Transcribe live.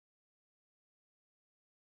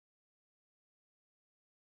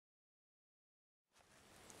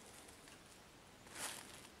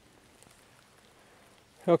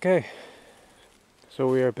Okay, so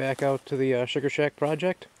we are back out to the Sugar Shack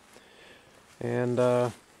project, and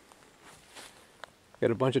got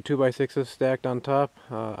a bunch of 2x6s stacked on top,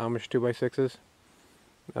 Amish 2x6s,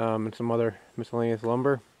 and some other miscellaneous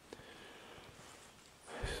lumber.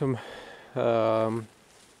 Some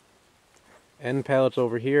end pallets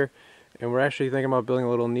over here, and we're actually thinking about building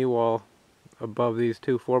a little knee wall above these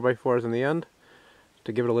two 4x4s in the end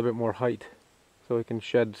to give it a little bit more height so we can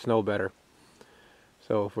shed snow better.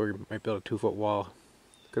 So if we might build a 2-foot wall,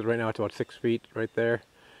 because right now it's about 6 feet right there.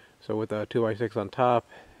 So with a 2x6 on top,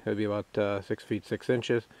 it would be about 6 feet 6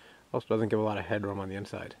 inches. Also doesn't give a lot of headroom on the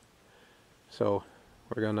inside. So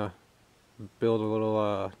we're gonna build a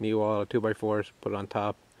little knee wall of 2x4s, put it on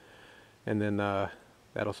top, and then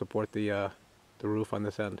that'll support the roof on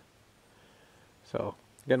this end. So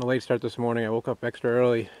getting a late start this morning. I woke up extra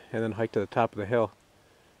early and then hiked to the top of the hill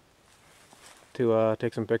to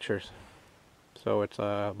take some pictures. So it's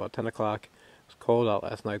about 10 o'clock. It was cold out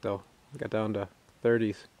last night though. It got down to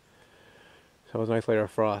 30s. So it was a nice layer of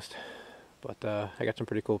frost. But I got some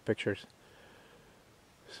pretty cool pictures.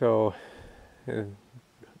 So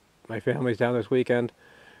my family's down this weekend.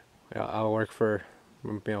 I'll work for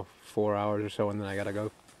 4 hours or so, and then I gotta go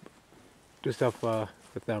do stuff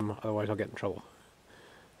with them, otherwise I'll get in trouble.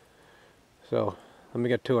 So let me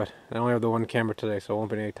get to it. I only have the one camera today, so it won't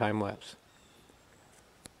be any time lapse.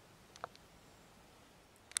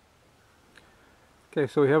 Okay,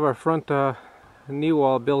 so we have our front knee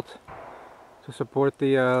wall built to support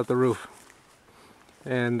the roof,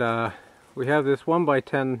 and we have this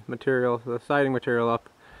 1x10 material, the siding material up,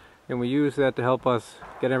 and we use that to help us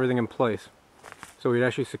get everything in place. So we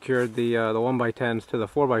actually secured the 1x10s to the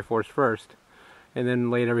 4x4s first, and then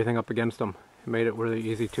laid everything up against them. It made it really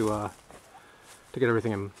easy to get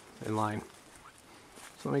everything in line.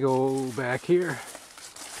 So let me go back here,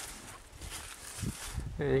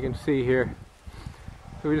 and you can see here.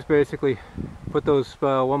 So we just basically put those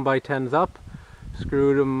 1x10s up,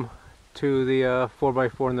 screwed them to the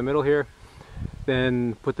 4x4 in the middle here,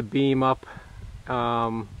 then put the beam up,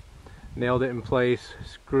 nailed it in place,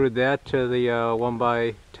 screwed that to the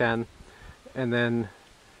 1x10, and then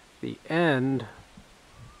the end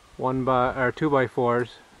 2x4s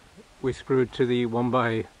we screwed to the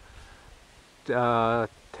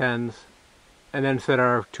 1x10s, and then set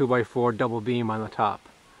our 2x4 double beam on the top.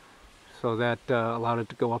 So that allowed it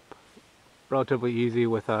to go up relatively easy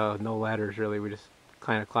with no ladders really. We just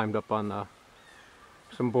kind of climbed up on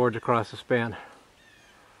some boards across the span.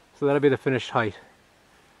 So that'll be the finished height.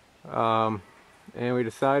 And we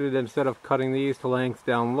decided instead of cutting these to length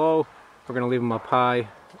down low, we're going to leave them up high,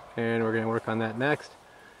 and we're going to work on that next.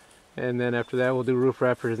 And then after that we'll do roof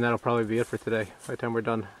rafters, and that'll probably be it for today by the time we're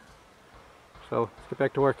done. So let's get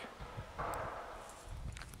back to work.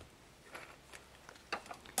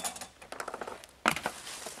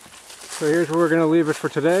 So here's where we're going to leave it for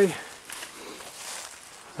today.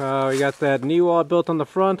 We got that knee wall built on the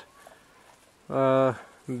front,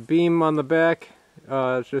 beam on the back,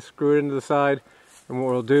 it's just screwed into the side, and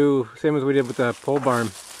what we'll do, same as we did with the pole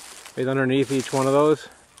barn, is underneath each one of those,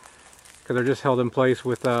 because they're just held in place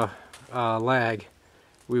with lag,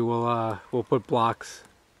 we'll put blocks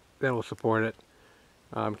that will support it,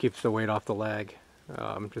 keeps the weight off the lag,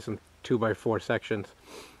 just some 2x4 sections,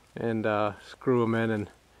 and screw them in. And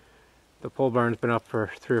the pole barn's been up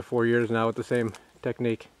for 3 or 4 years now with the same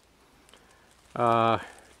technique. Cut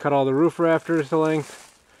all the roof rafters to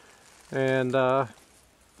length, and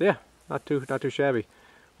yeah, not too shabby.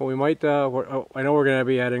 What we might, I know we're going to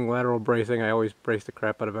be adding lateral bracing. I always brace the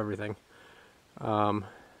crap out of everything to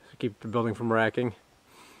keep the building from racking.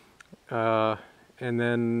 And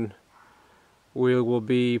then we will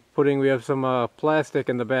be putting, we have some plastic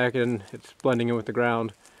in the back, and it's blending in with the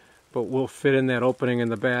ground. But we'll fit in that opening in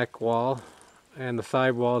the back wall, and the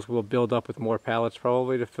side walls will build up with more pallets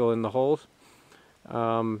probably to fill in the holes,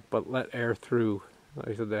 but let air through. Like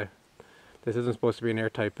I said, this isn't supposed to be an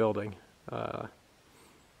airtight building. Yeah,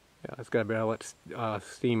 it's got to be able to let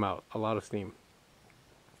steam out, a lot of steam.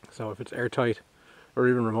 So if it's airtight or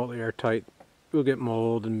even remotely airtight, we'll get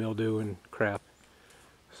mold and mildew and crap.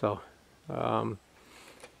 So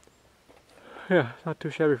yeah, not too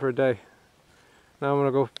shabby for a day. Now I'm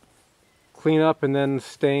gonna go clean up and then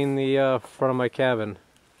stain the front of my cabin.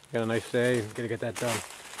 Got a nice day, gotta get that done.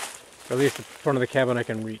 At least the front of the cabin I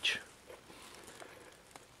can reach.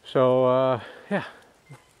 So yeah,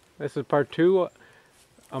 this is part 2.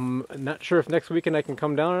 I'm not sure if next weekend I can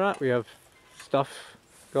come down or not. We have stuff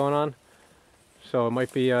going on, so it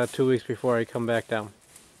might be 2 weeks before I come back down.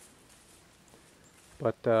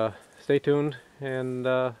 But stay tuned,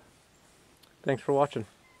 and thanks for watching.